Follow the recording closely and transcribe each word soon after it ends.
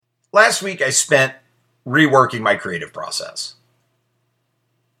last week I spent reworking my creative process.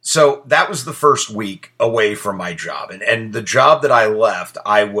 So that was the first week away from my job. And the job that I left,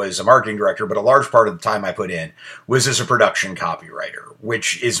 I was a marketing director, but a large part of the time I put in was as a production copywriter,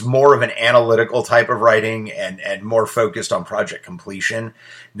 which is more of an analytical type of writing and more focused on project completion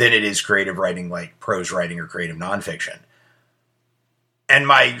than it is creative writing like prose writing or creative nonfiction. And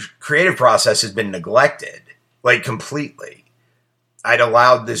my creative process has been neglected, like completely. I'd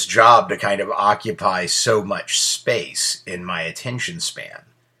allowed this job to kind of occupy so much space in my attention span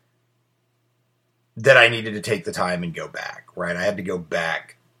that I needed to take the time and go back, right? I had to go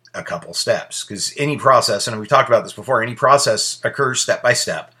back a couple steps because any process, and we've talked about this before, any process occurs step by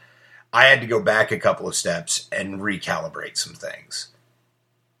step. I had to go back a couple of steps and recalibrate some things.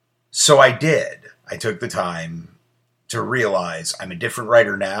 So I did. I took the time to realize I'm a different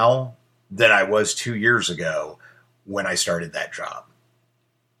writer now than I was 2 years ago when I started that job.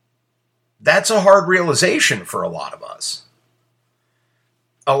 That's a hard realization for a lot of us.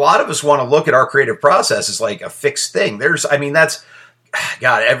 A lot of us want to look at our creative process as like a fixed thing. That's,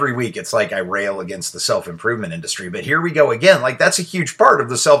 God, every week it's like I rail against the self-improvement industry, but here we go again. Like that's a huge part of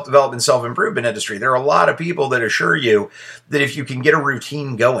the self-development, self-improvement industry. There are a lot of people that assure you that if you can get a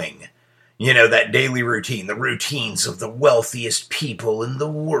routine going, that daily routine, the routines of the wealthiest people in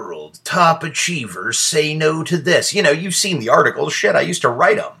the world, top achievers say no to this. You've seen the articles. Shit, I used to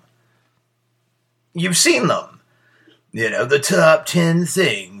write them. You've seen them. The top 10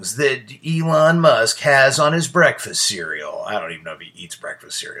 things that Elon Musk has on his breakfast cereal. I don't even know if he eats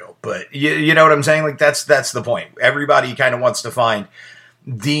breakfast cereal, but you know what I'm saying? Like that's the point. Everybody kind of wants to find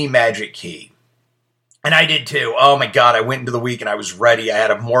the magic key. And I did too. Oh my God, I went into the week and I was ready. I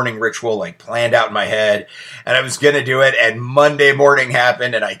had a morning ritual like planned out in my head and I was going to do it. And Monday morning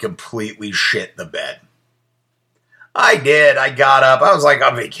happened and I completely shit the bed. I did. I got up. I was like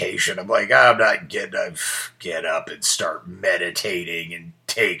on vacation. I'm like, I'm not getting to get up and start meditating and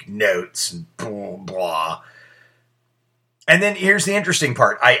take notes and blah, blah. And then here's the interesting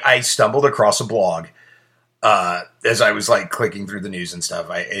part. I stumbled across a blog as I was like clicking through the news and stuff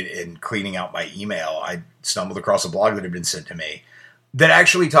and cleaning out my email. I stumbled across a blog that had been sent to me that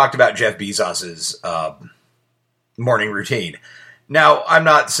actually talked about Jeff Bezos's morning routine. Now, I'm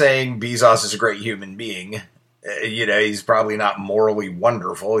not saying Bezos is a great human being. He's probably not morally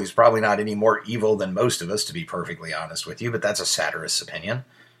wonderful. He's probably not any more evil than most of us, to be perfectly honest with you, but that's a satirist's opinion.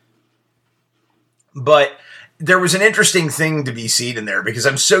 But there was an interesting thing to be seen in there because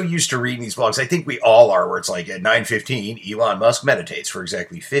I'm so used to reading these blogs. I think we all are, where it's like at 9:15, Elon Musk meditates for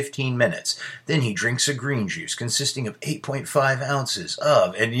exactly 15 minutes. Then he drinks a green juice consisting of 8.5 ounces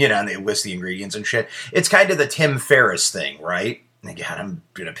of, and they list the ingredients and shit. It's kind of the Tim Ferriss thing, right? And God, I'm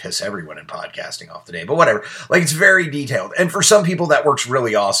going to piss everyone in podcasting off today, but whatever. Like, it's very detailed. And for some people, that works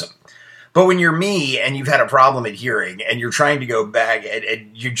really awesome. But when you're me and you've had a problem adhering and you're trying to go back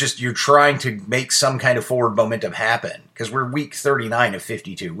and you're trying to make some kind of forward momentum happen, because we're week 39 of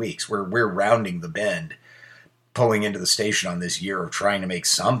 52 weeks, we're rounding the bend, pulling into the station on this year of trying to make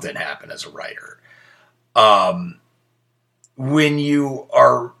something happen as a writer. When you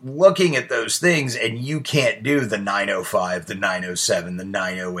are looking at those things and you can't do the 9:05, the 9:07, the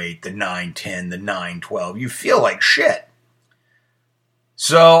 9:08, the 9:10, the 9:12, you feel like shit.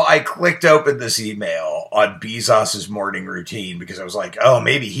 So I clicked open this email on Bezos's morning routine because I was like, oh,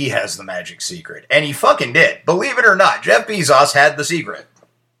 maybe he has the magic secret. And he fucking did. Believe it or not, Jeff Bezos had the secret.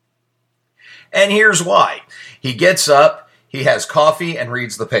 And here's why. He gets up, he has coffee, and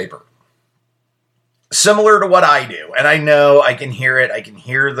reads the paper. Similar to what I do. And I know I can hear it. I can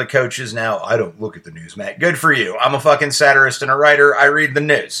hear the coaches now. I don't look at the news, Matt. Good for you. I'm a fucking satirist and a writer. I read the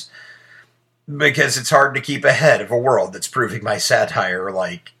news. Because it's hard to keep ahead of a world that's proving my satire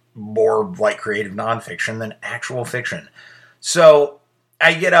like more like creative nonfiction than actual fiction. So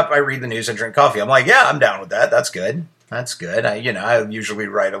I get up, I read the news, and drink coffee. I'm like, yeah, I'm down with that. That's good. That's good. I usually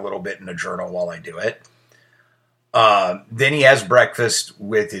write a little bit in a journal while I do it. Then he has breakfast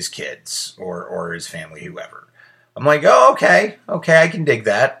with his kids or his family, whoever. I'm like, oh, okay, I can dig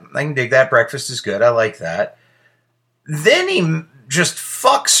that. Breakfast is good. I like that. Then he just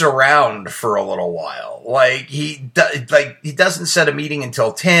fucks around for a little while. Like he doesn't set a meeting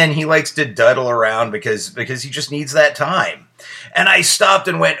until 10. He likes to dawdle around because he just needs that time. And I stopped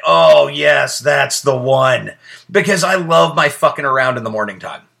and went, oh yes, that's the one. Because I love my fucking around in the morning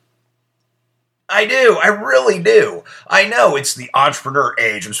time. I do. I really do. I know it's the entrepreneur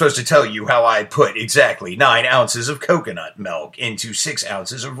age. I'm supposed to tell you how I put exactly 9 ounces of coconut milk into 6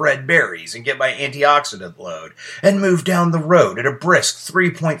 ounces of red berries and get my antioxidant load and move down the road at a brisk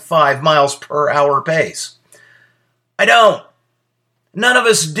 3.5 miles per hour pace. I don't. None of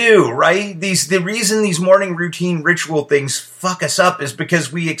us do, right? The reason these morning routine ritual things fuck us up is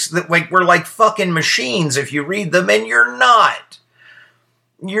because we're like fucking machines if you read them, and you're not.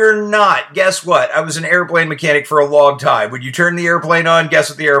 You're not. Guess what? I was an airplane mechanic for a long time. When you turn the airplane on, guess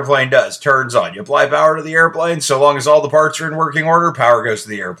what the airplane does? Turns on. You apply power to the airplane, so long as all the parts are in working order, power goes to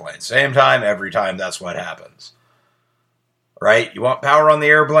the airplane. Same time, every time, that's what happens. Right? You want power on the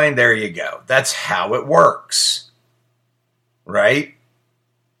airplane? There you go. That's how it works. Right?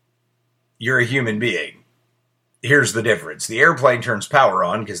 You're a human being. Here's the difference. The airplane turns power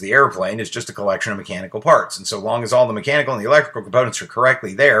on because the airplane is just a collection of mechanical parts. And so long as all the mechanical and the electrical components are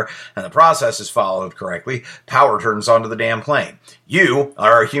correctly there and the process is followed correctly, power turns onto the damn plane. You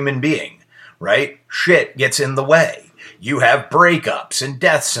are a human being, right? Shit gets in the way. You have breakups and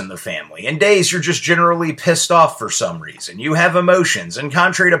deaths in the family, and days you're just generally pissed off for some reason. You have emotions, and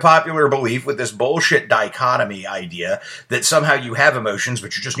contrary to popular belief with this bullshit dichotomy idea that somehow you have emotions,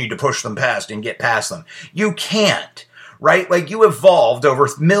 but you just need to push them past and get past them, you can't. Right? Like, you evolved over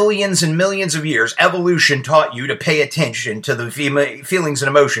millions and millions of years. Evolution taught you to pay attention to the feelings and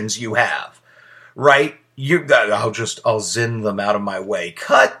emotions you have. Right? I'll zen them out of my way.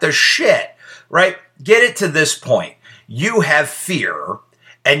 Cut the shit. Right? Get it to this point. You have fear,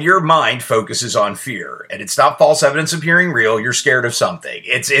 and your mind focuses on fear. And it's not false evidence appearing real. You're scared of something.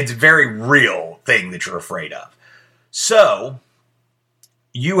 It's a very real thing that you're afraid of. So,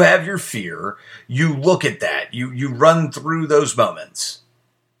 you have your fear. You look at that. You run through those moments.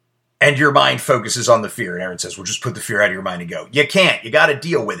 And your mind focuses on the fear. And Aaron says, well, just put the fear out of your mind and go. You can't. You got to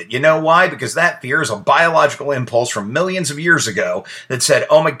deal with it. You know why? Because that fear is a biological impulse from millions of years ago that said,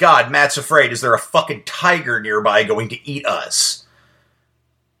 oh my God, Matt's afraid. Is there a fucking tiger nearby going to eat us?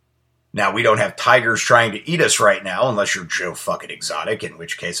 Now, we don't have tigers trying to eat us right now, unless you're Joe fucking Exotic, in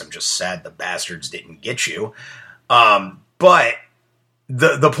which case I'm just sad the bastards didn't get you. But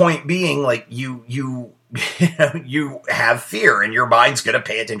the point being, like, you have fear, and your mind's going to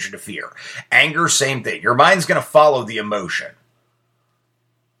pay attention to fear. Anger, same thing. Your mind's going to follow the emotion.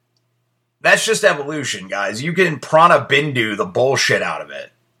 That's just evolution, guys. You can Prana Bindu the bullshit out of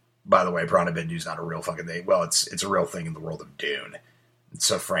it. By the way, Prana Bindu's not a real fucking thing. Well, it's a real thing in the world of Dune. It's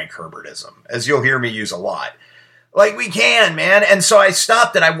a Frank Herbertism, as you'll hear me use a lot. Like, we can, man. And so I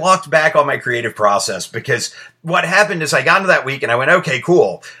stopped and I walked back on my creative process, because what happened is I got into that week and I went, okay,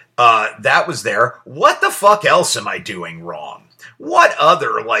 cool. That was there. What the fuck else am I doing wrong? What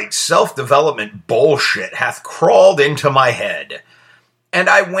other, like, self-development bullshit hath crawled into my head? And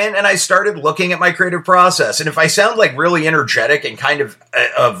I went and I started looking at my creative process. And if I sound like really energetic and kind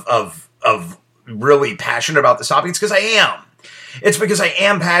of really passionate about this topic, it's because I am. It's because I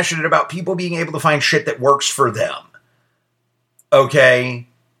am passionate about people being able to find shit that works for them. Okay?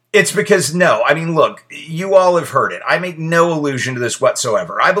 It's because, look, you all have heard it. I make no allusion to this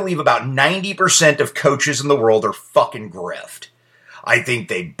whatsoever. I believe about 90% of coaches in the world are fucking grift. I think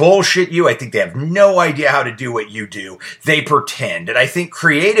they bullshit you. I think they have no idea how to do what you do. They pretend. And I think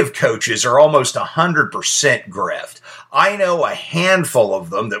creative coaches are almost 100% grift. I know a handful of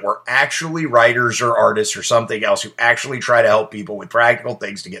them that were actually writers or artists or something else who actually try to help people with practical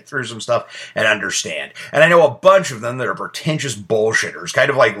things to get through some stuff and understand. And I know a bunch of them that are pretentious bullshitters, kind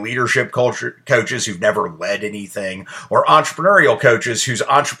of like leadership coaches who've never led anything, or entrepreneurial coaches whose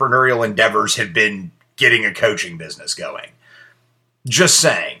entrepreneurial endeavors have been getting a coaching business going. Just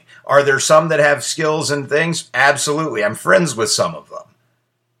saying. Are there some that have skills and things? Absolutely. I'm friends with some of them.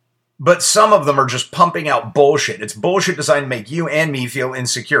 But some of them are just pumping out bullshit. It's bullshit designed to make you and me feel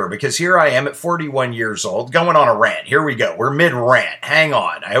insecure, because here I am at 41 years old going on a rant. Here we go. We're mid-rant. Hang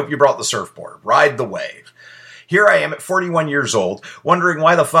on. I hope you brought the surfboard. Ride the wave. Here I am at 41 years old, wondering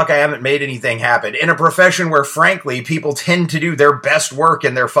why the fuck I haven't made anything happen in a profession where, frankly, people tend to do their best work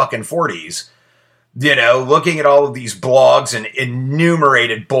in their fucking 40s. You know, looking at all of these blogs and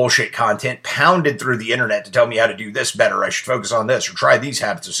enumerated bullshit content pounded through the internet to tell me how to do this better. I should focus on this, or try these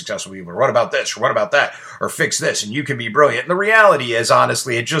habits of successful people, or what about this, or what about that, or fix this, and you can be brilliant. And the reality is,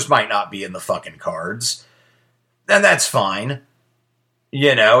 honestly, it just might not be in the fucking cards. And that's fine.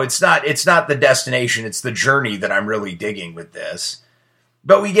 You know, it's not the destination, it's the journey that I'm really digging with this.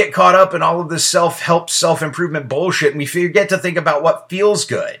 But we get caught up in all of this self-help, self-improvement bullshit, and we forget to think about what feels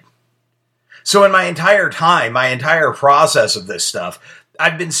good. So in my entire process of this stuff,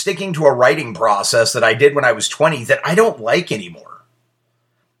 I've been sticking to a writing process that I did when I was 20 that I don't like anymore.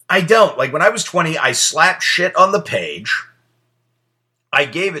 I don't. Like, when I was 20, I slapped shit on the page. I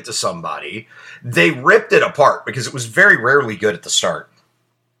gave it to somebody. They ripped it apart because it was very rarely good at the start.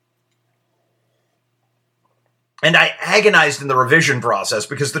 And I agonized in the revision process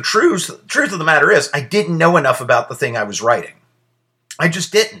because the truth of the matter is I didn't know enough about the thing I was writing. I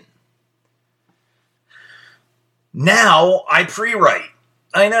just didn't. Now I pre-write.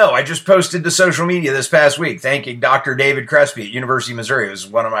 I know. I just posted to social media this past week thanking Dr. David Crespi at University of Missouri. It was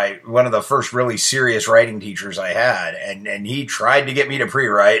one of the first really serious writing teachers I had, and he tried to get me to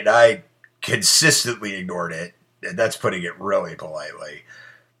pre-write, and I consistently ignored it. That's putting it really politely.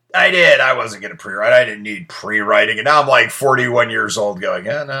 I did. I wasn't going to pre-write. I didn't need pre-writing, and now I'm like 41 years old going,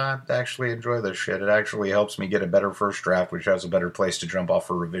 no, I actually enjoy this shit. It actually helps me get a better first draft, which has a better place to jump off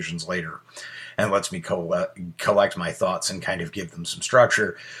for revisions later, and lets me collect my thoughts and kind of give them some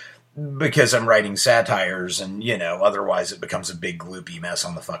structure, because I'm writing satires, and, otherwise it becomes a big gloopy mess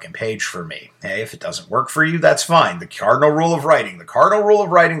on the fucking page for me. Hey, if it doesn't work for you, that's fine. The cardinal rule of writing, the cardinal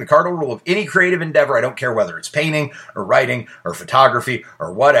rule of any creative endeavor, I don't care whether it's painting or writing or photography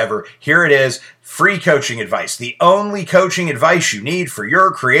or whatever, here it is, free coaching advice. The only coaching advice you need for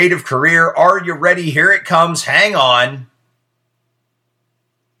your creative career. Are you ready? Here it comes. Hang on.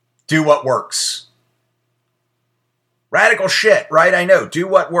 Do what works. Radical shit, right? I know. Do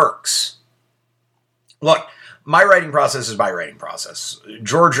what works. Look, my writing process is my writing process.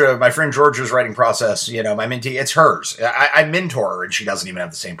 Georgia, my friend Georgia's writing process, my mentee, it's hers. I mentor her, and she doesn't even have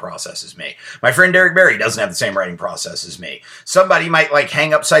the same process as me. My friend Derek Barry doesn't have the same writing process as me. Somebody might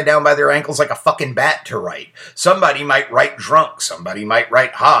hang upside down by their ankles like a fucking bat to write. Somebody might write drunk. Somebody might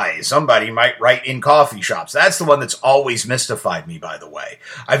write high. Somebody might write in coffee shops. That's the one that's always mystified me, by the way.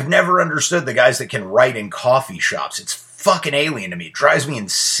 I've never understood the guys that can write in coffee shops. It's fucking alien to me. It drives me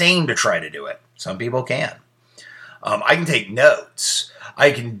insane to try to do it. Some people can. I can take notes.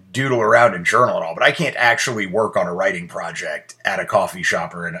 I can doodle around and journal and all, but I can't actually work on a writing project at a coffee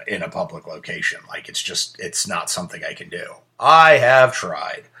shop or in a public location. It's not something I can do. I have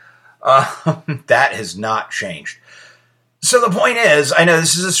tried. That has not changed. So the point is, I know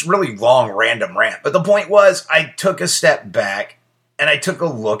this is this really long random rant, but the point was I took a step back and I took a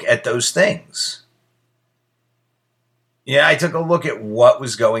look at those things. Yeah, I took a look at what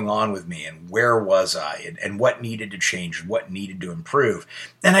was going on with me and where was I and what needed to change and what needed to improve.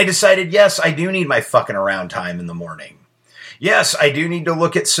 And I decided, yes, I do need my fucking around time in the morning. Yes, I do need to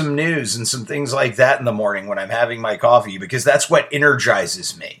look at some news and some things like that in the morning when I'm having my coffee, because that's what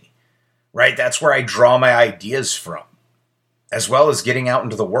energizes me, right? That's where I draw my ideas from, as well as getting out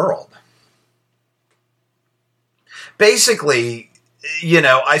into the world. Basically,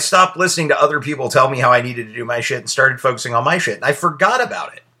 I stopped listening to other people tell me how I needed to do my shit and started focusing on my shit. And I forgot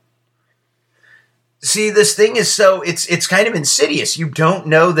about it. See, this thing is it's kind of insidious. You don't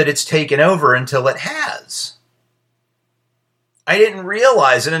know that it's taken over until it has. I didn't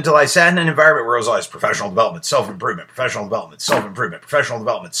realize it until I sat in an environment where it was always professional development, self-improvement, professional development, self-improvement, professional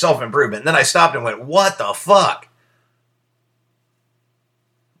development, self-improvement. And then I stopped and went, what the fuck?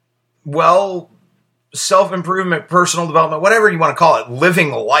 Well, self-improvement, personal development, whatever you want to call it,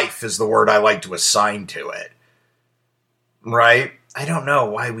 living life is the word I like to assign to it. Right? I don't know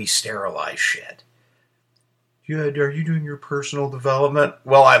why we sterilize shit. Yeah, are you doing your personal development?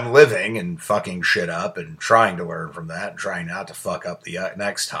 Well, I'm living and fucking shit up and trying to learn from that and trying not to fuck up the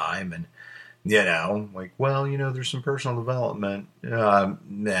next time. And, there's some personal development. Nah.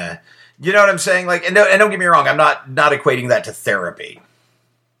 You know what I'm saying? And don't get me wrong, I'm not equating that to therapy.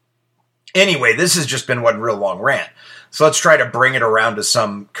 Anyway, this has just been one real long rant. So let's try to bring it around to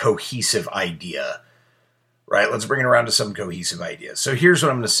some cohesive idea. Right? Let's bring it around to some cohesive idea. So here's what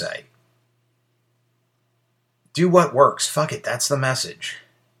I'm going to say. Do what works. Fuck it. That's the message.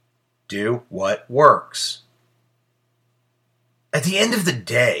 Do what works. At the end of the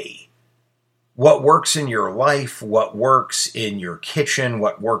day, what works in your life, what works in your kitchen,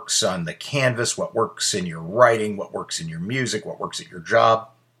 what works on the canvas, what works in your writing, what works in your music, what works at your job,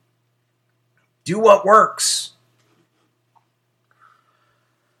 do what works.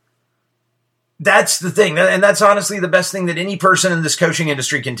 That's the thing. And that's honestly the best thing that any person in this coaching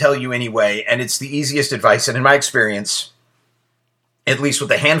industry can tell you anyway. And it's the easiest advice. And in my experience, at least with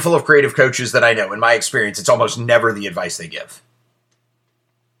the handful of creative coaches that I know, in my experience, it's almost never the advice they give.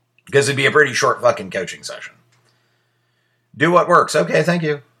 Because it'd be a pretty short fucking coaching session. Do what works. Okay, thank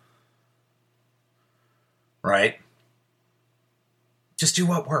you. Right? Just do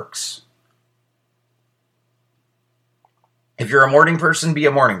what works. If you're a morning person, be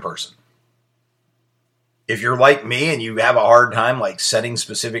a morning person. If you're like me and you have a hard time setting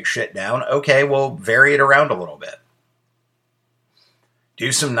specific shit down, okay, well, vary it around a little bit.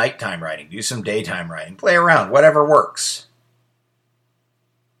 Do some nighttime writing, do some daytime writing, play around, whatever works.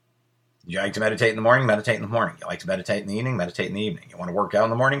 You like to meditate in the morning? Meditate in the morning. You like to meditate in the evening? Meditate in the evening. You want to work out in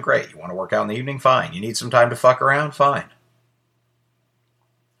the morning? Great. You want to work out in the evening? Fine. You need some time to fuck around? Fine.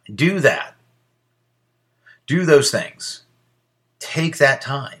 Do that. Do those things. take that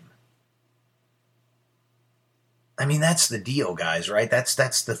time. I mean, that's the deal, guys, right? That's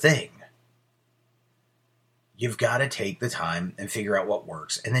the thing. You've got to take the time and figure out what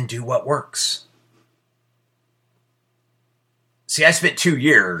works and then do what works. See, I spent 2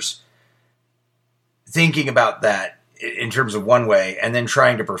 years thinking about that in terms of one way and then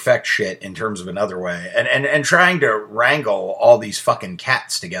trying to perfect shit in terms of another way and trying to wrangle all these fucking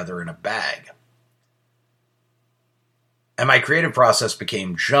cats together in a bag. And my creative process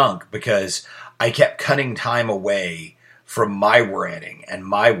became junk because I kept cutting time away from my writing and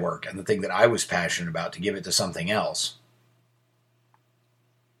my work and the thing that I was passionate about to give it to something else.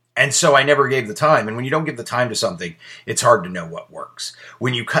 And so I never gave the time. And when you don't give the time to something, it's hard to know what works.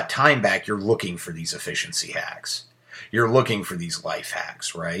 When you cut time back, you're looking for these efficiency hacks. You're looking for these life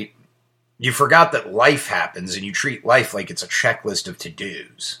hacks, right? You forgot that life happens and you treat life like it's a checklist of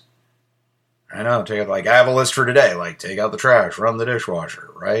to-dos. I know, I have a list for today, like take out the trash, run the dishwasher,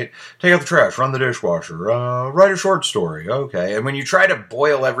 right? Take out the trash, run the dishwasher, write a short story, okay. And when you try to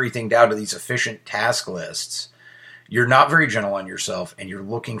boil everything down to these efficient task lists, you're not very gentle on yourself and you're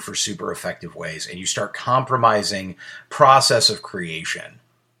looking for super effective ways and you start compromising process of creation,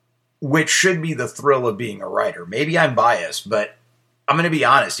 which should be the thrill of being a writer. Maybe I'm biased, but I'm going to be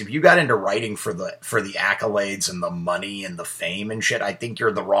honest. If you got into writing for the accolades and the money and the fame and shit, I think you're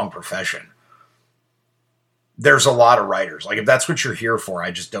in the wrong profession. There's a lot of writers. Like if that's what you're here for,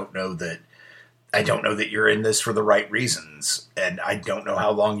 I just don't know that you're in this for the right reasons. And I don't know how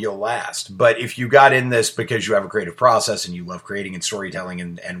long you'll last. But if you got in this because you have a creative process and you love creating and storytelling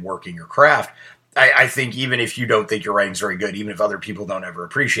and working your craft, I think even if you don't think your writing's very good, even if other people don't ever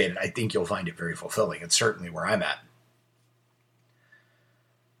appreciate it, I think you'll find it very fulfilling. It's certainly where I'm at.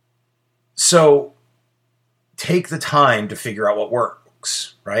 So take the time to figure out what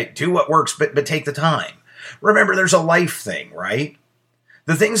works, right? Do what works, but take the time. Remember, there's a life thing, right?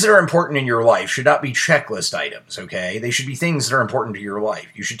 The things that are important in your life should not be checklist items, okay? They should be things that are important to your life.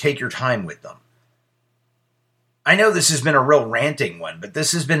 You should take your time with them. I know this has been a real ranting one, but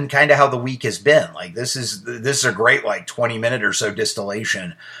this has been kind of how the week has been. Like this is a great 20-minute or so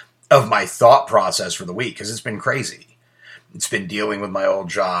distillation of my thought process for the week because it's been crazy. It's been dealing with my old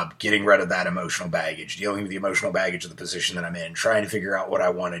job, getting rid of that emotional baggage, dealing with the emotional baggage of the position that I'm in, trying to figure out what I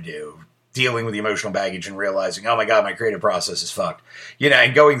want to do, dealing with the emotional baggage and realizing, oh my God, my creative process is fucked.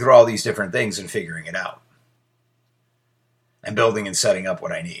 And going through all these different things and figuring it out. And building and setting up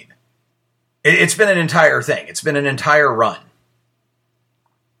what I need. It's been an entire thing. It's been an entire run.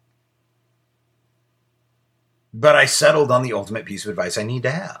 But I settled on the ultimate piece of advice I need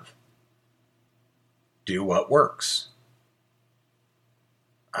to have. Do what works.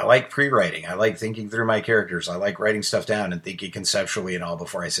 I like pre-writing. I like thinking through my characters. I like writing stuff down and thinking conceptually and all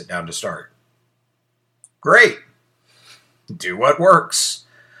before I sit down to start. Great. Do what works.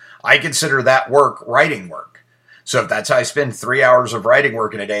 I consider that work writing work. So if that's how I spend 3 hours of writing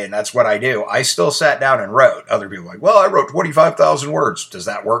work in a day and that's what I do, I still sat down and wrote. Other people are like, well, I wrote 25,000 words. Does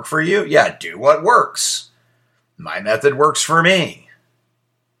that work for you? Yeah, do what works. My method works for me.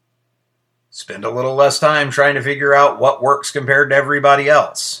 Spend a little less time trying to figure out what works compared to everybody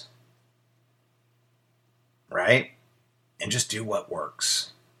else. Right? And just do what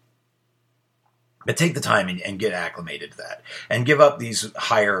works. But take the time and get acclimated to that. And give up these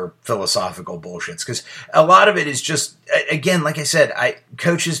higher philosophical bullshits. Because a lot of it is just, again, like I said,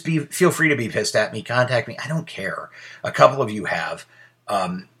 coaches, feel free to be pissed at me. Contact me. I don't care. A couple of you have.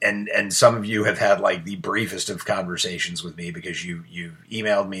 And some of you have had the briefest of conversations with me because you've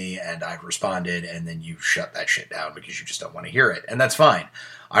emailed me and I've responded and then you shut that shit down because you just don't want to hear it. And that's fine.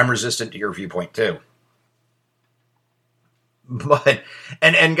 I'm resistant to your viewpoint too. But,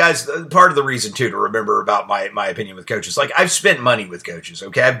 and guys, part of the reason too, to remember about my opinion with coaches, I've spent money with coaches.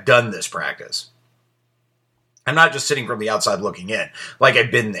 Okay. I've done this practice. I'm not just sitting from the outside looking in.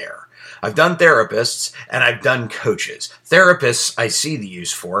 I've been there. I've done therapists and I've done coaches. Therapists, I see the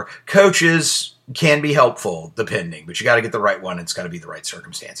use for. Coaches can be helpful depending, but you got to get the right one. It's got to be the right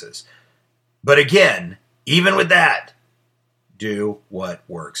circumstances. But again, even with that, do what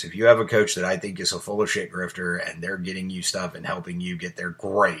works. If you have a coach that I think is a full of shit grifter and they're getting you stuff and helping you get there,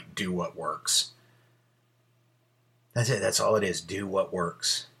 great. Do what works. That's it. That's all it is. Do what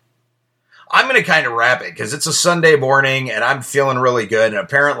works. I'm going to kind of wrap it because it's a Sunday morning and I'm feeling really good. And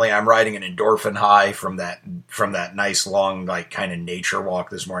apparently I'm riding an endorphin high from that nice long, kind of nature walk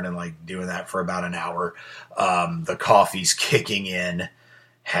this morning, doing that for about an hour. The coffee's kicking in,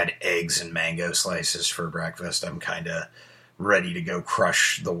 had eggs and mango slices for breakfast. I'm kind of ready to go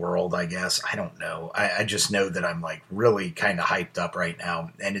crush the world, I guess. I don't know. I just know that I'm really kind of hyped up right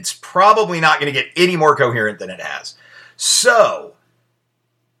now and it's probably not going to get any more coherent than it has. So,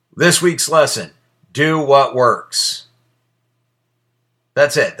 this week's lesson, do what works.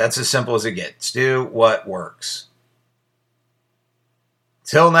 That's it. That's as simple as it gets. Do what works.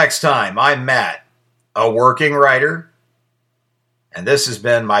 Till next time, I'm Matt, a working writer, and this has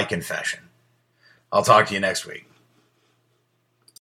been my confession. I'll talk to you next week.